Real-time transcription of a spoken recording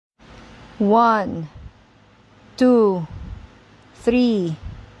1, 2, 3,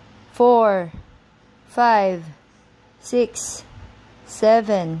 4, 5, 6,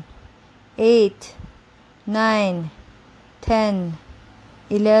 7, 8, 9, 10,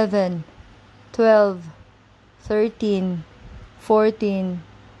 11, 12, 13, 14,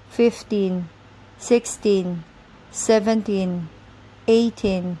 15, 16, 17,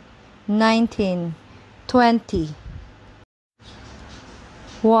 18, 19, 20.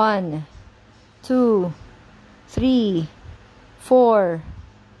 1, 2, 3, 4,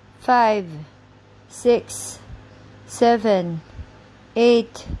 5, 6, 7,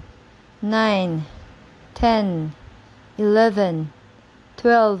 8, 9, 10, 11,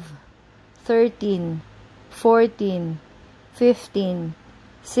 12, 13, 14, 15,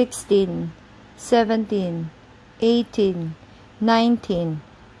 16, 17, 18, 19,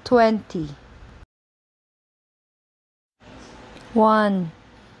 20. 1,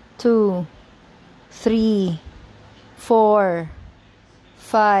 2, 3, 4,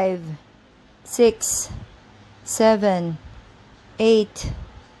 5, 6, 7, 8,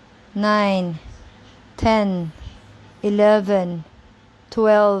 9, 10, 11,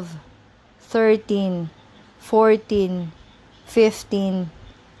 12, 13, 14, 15,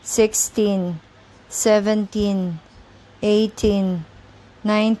 16, 17, 18,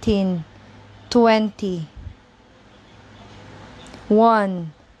 19, 20.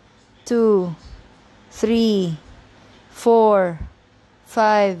 1, 2, 3, 4,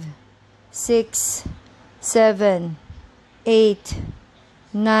 5, 6, 7, 8,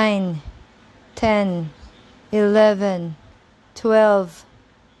 9, 10, 11, 12,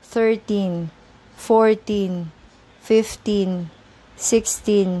 13, 14, 15,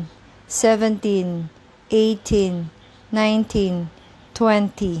 16, 17, 18, 19,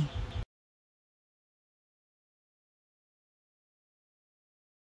 20.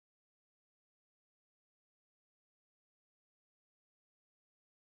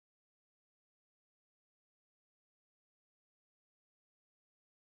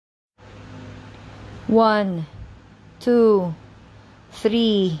 1, 2,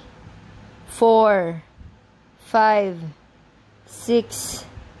 3, 4, 5, 6,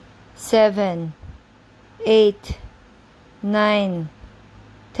 7, 8, 9,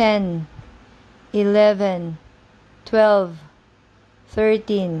 10, 11, 12,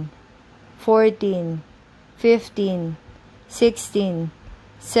 13, 14, 15, 16,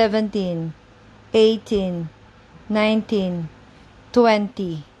 17, 18, 19,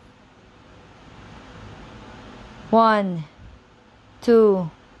 20. 1,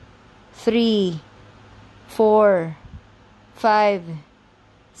 2, 3, 4, 5,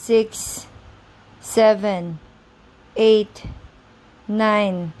 6, 7, 8,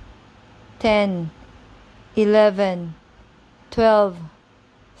 9, 10, 11, 12,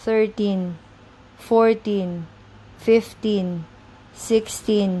 13, 14, 15,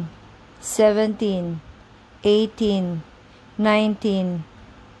 16, 17, 18, 19,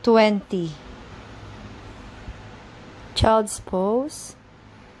 20. Child's pose.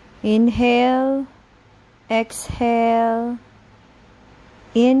 Inhale, exhale,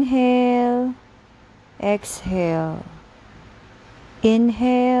 inhale, exhale,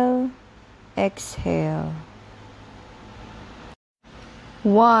 inhale, exhale.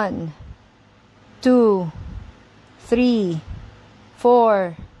 1, 2, 3,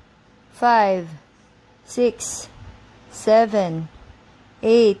 4, 5, 6, 7,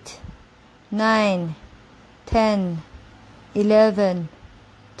 8, 9, 10, 11,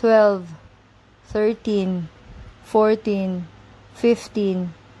 12, 13, 14,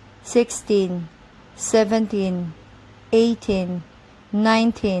 15, 16, 17, 18,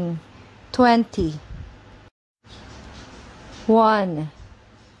 19, 20. 1,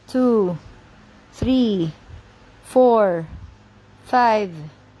 2, 3, 4, 5,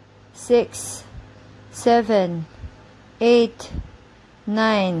 6, 7, 8,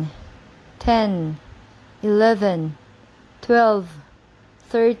 9, 10, 11, 12,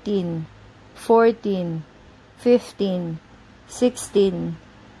 13, 14, 15, 16,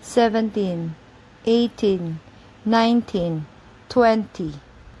 17, 18, 19, 20.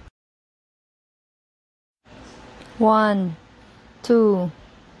 1, 2,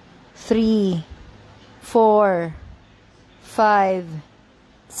 3, 4, 5,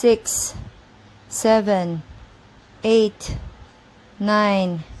 6, 7, 8,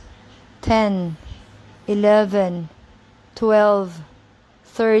 9, 10, 11, 12,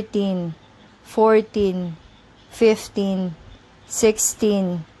 13, 14, 15,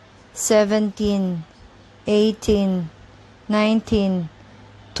 16, 17, 18, 19,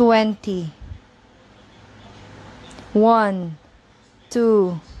 20. 1,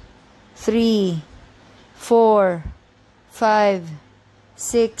 2, 3, 4, 5,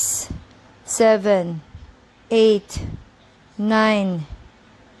 6, 7, 8, 9,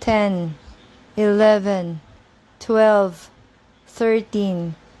 10, 11, 12,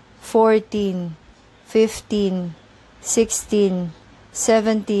 13, 14, 15, 16,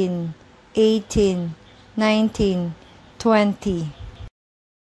 17, 18, 19, 20.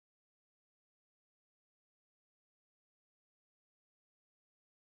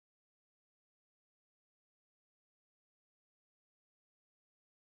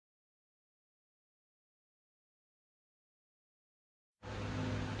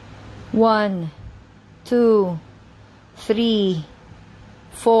 One, 2, 3,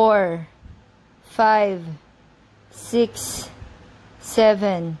 4, 5, 6,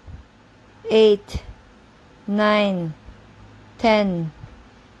 7, 8, 9, 10,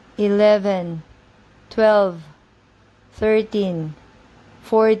 11, 12, 13,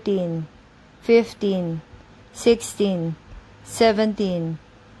 14, 15, 16, 17,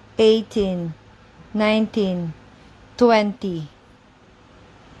 18, 19, 20.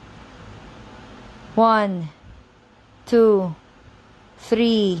 1, 2,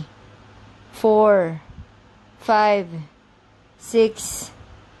 3, 4, 5, 6,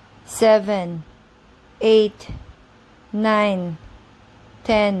 7, 8, 9,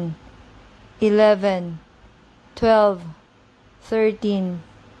 10, 11, 12, 13,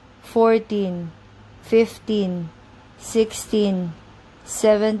 14, 15, 16,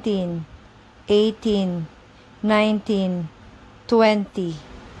 17, 18, 19, 20.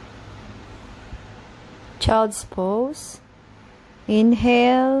 Child's pose.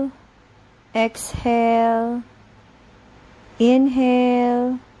 Inhale, exhale,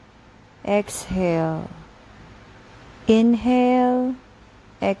 inhale, exhale, inhale,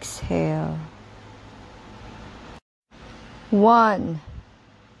 exhale. 1,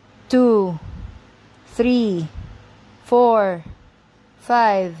 2, 3, 4,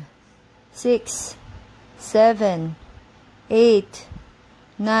 5, 6, 7, 8,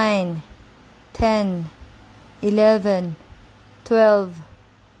 9, 10, 11, 12,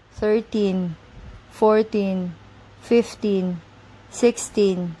 13, 14, 15,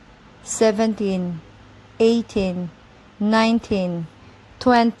 16, 17, 18, 19,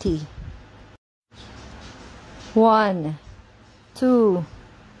 20. 1, 2,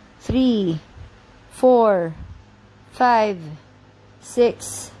 3, 4, 5,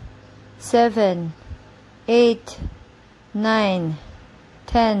 6, 7, 8, 9,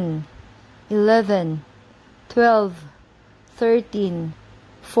 10, 11, 12, 13,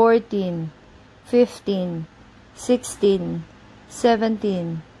 14, 15, 16,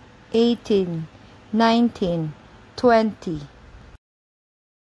 17, 18, 19, 20.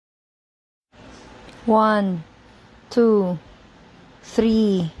 1, 2,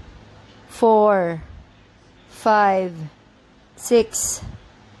 3, 4, 5, 6,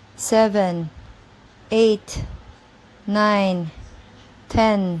 7, 8, 9,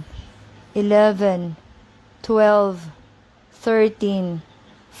 10, 11, 12, 13,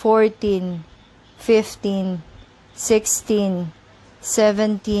 14, 15, 16,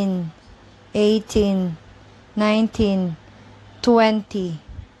 17, 18, 19, 20.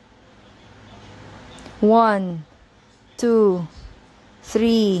 1, 2,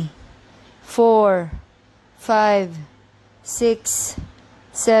 3, 4, 5, 6,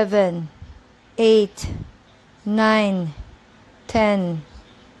 7, 8, 9, 10,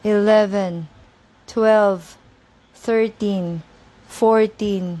 11, 12, 13,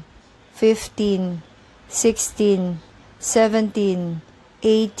 14, 15, 16, 17,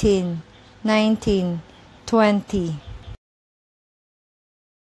 18, 19, 20.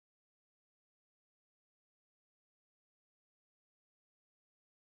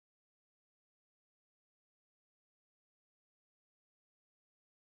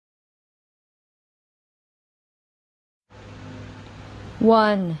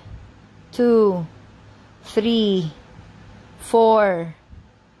 1, 2, 3, 4,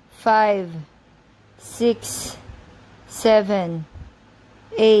 5, 6, 7,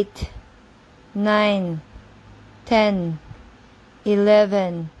 8, 9, 10,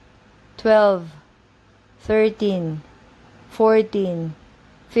 11, 12, 13, 14,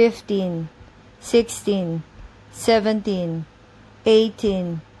 15, 16, 17,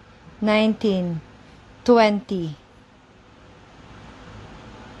 18, 19, 20.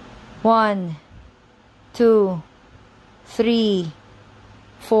 1, 2, 3,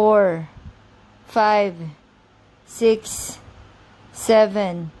 4, 5, 6,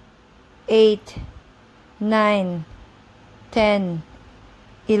 7, 8, 9, 10,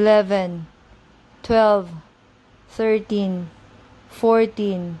 11, 12, 13,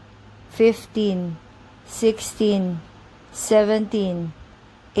 14, 15, 16, 17,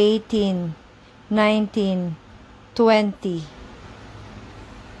 18, 19, 20.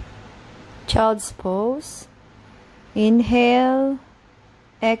 Child's pose. Inhale,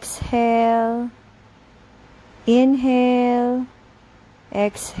 exhale, inhale,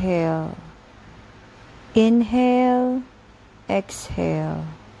 exhale, inhale, exhale.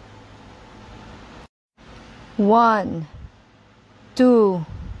 1, 2,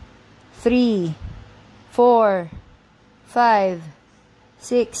 3, 4, 5,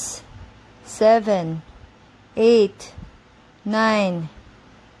 6, 7, 8, 9,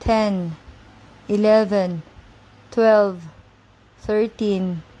 10, 11, 12,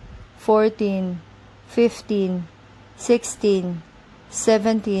 13, 14, 15, 16,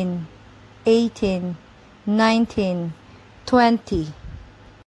 17, 18, 19, 20.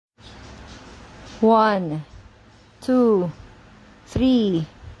 1, 2, 3,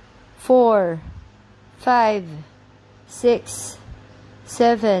 4, 5, 6,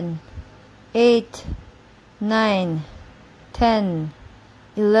 7, 8, 9, 10,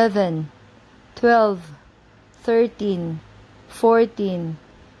 11, 12, 13, 14,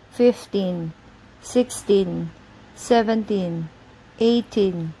 15, 16, 17,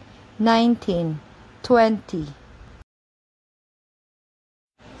 18, 19, 20.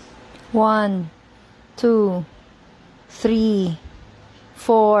 1, 2, 3,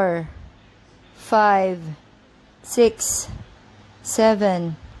 4, 5, 6,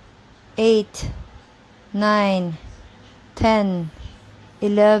 7, 8, 9, 10,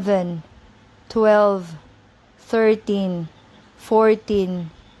 11, 12, 13, 14,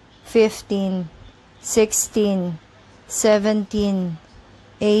 15, 16, 17,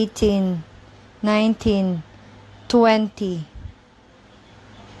 18, 19, 20.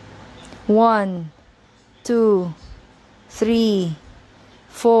 1, 2, 3,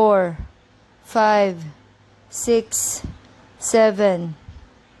 4, 5, 6, 7,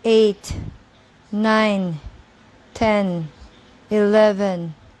 8, 9, 10,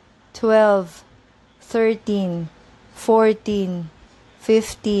 11, 12, 13, 14,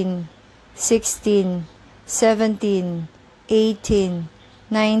 15, 16, 17, 18,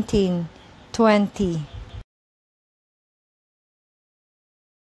 19, 20.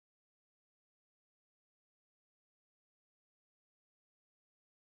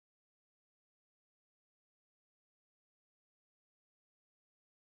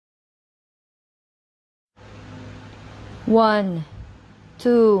 One,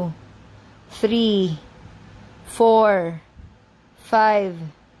 2, 3, 4, 5,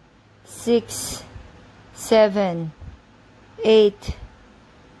 6, 7, 8,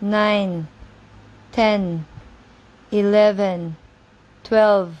 9, 10, 11,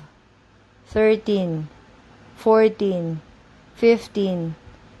 12, 13, 14, 15,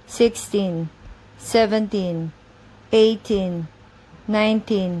 16, 17, 18,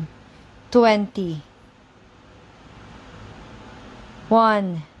 19, 20.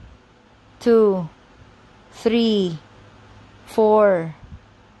 1, 2, 3, 4,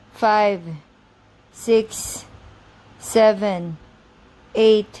 5, 6, 7,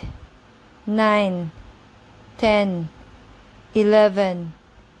 8, 9, 10, 11,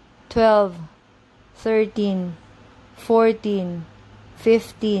 12, 13, 14,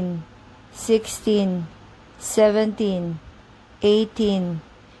 15, 16, 17, 18,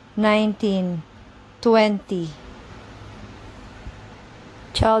 19, 20.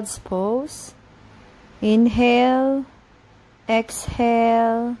 Child's pose. Inhale,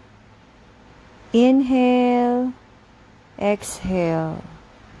 exhale, inhale, exhale,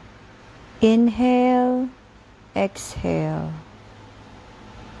 inhale, exhale.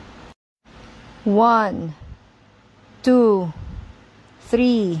 1, 2,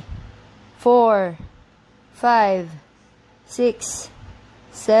 3, 4, 5, 6,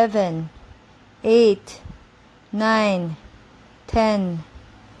 7, 8, 9, 10,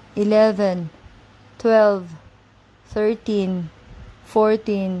 11, 12, 13,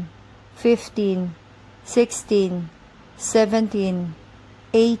 14, 15, 16, 17,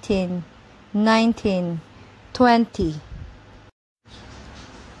 18, 19, 20.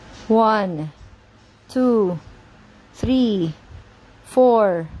 1, 2, 3,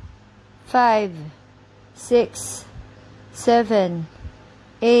 4, 5, 6, 7,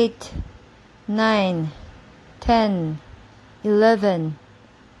 8, 9, 10, 11,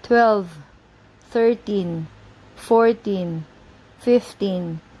 12, 13, 14,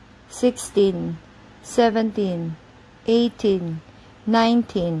 15, 16, 17, 18,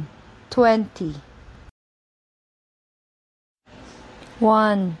 19, 20.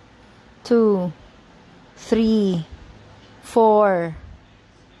 1, 2, 3, 4,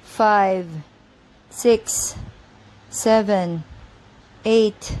 5, 6, 7,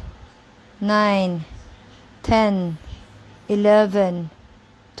 8, 9, 10, 11,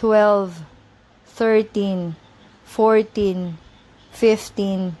 12, 13, 14,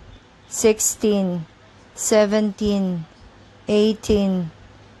 15, 16, 17, 18,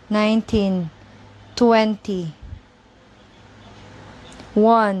 19, 20.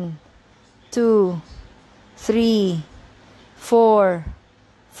 1, 2, 3, 4,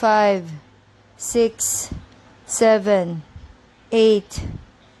 5, 6, 7, 8,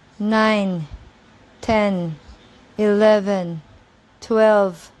 9, 10, 11,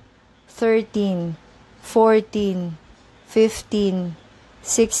 12, 13, 14, 15,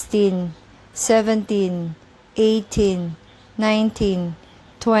 16, 17, 18, 19,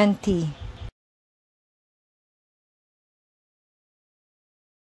 20.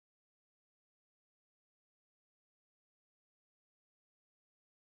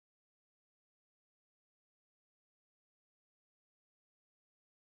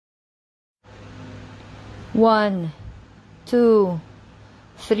 1, 2,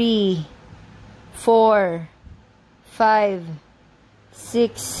 3, 4, 5,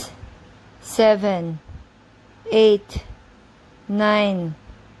 6, 7, 8, 9,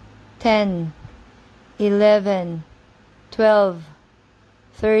 10, 11, 12,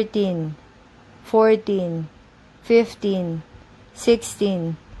 13, 14, 15,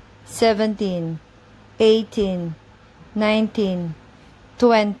 16, 17, 18, 19,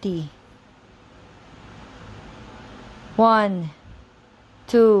 20. 1,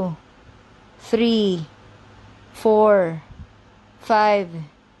 2, 3, 4, 5,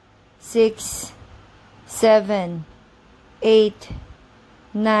 6, 7, 8,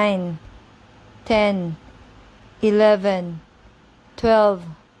 9, 10, 11, 12,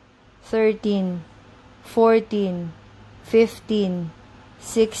 13, 14, 15,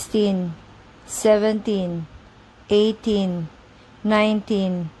 16, 17, 18,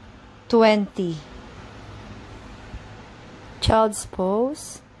 19, 20. Child's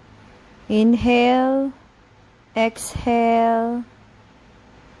pose. Inhale, exhale,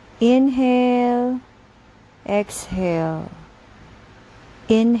 inhale, exhale,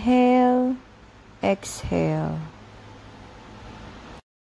 inhale, exhale.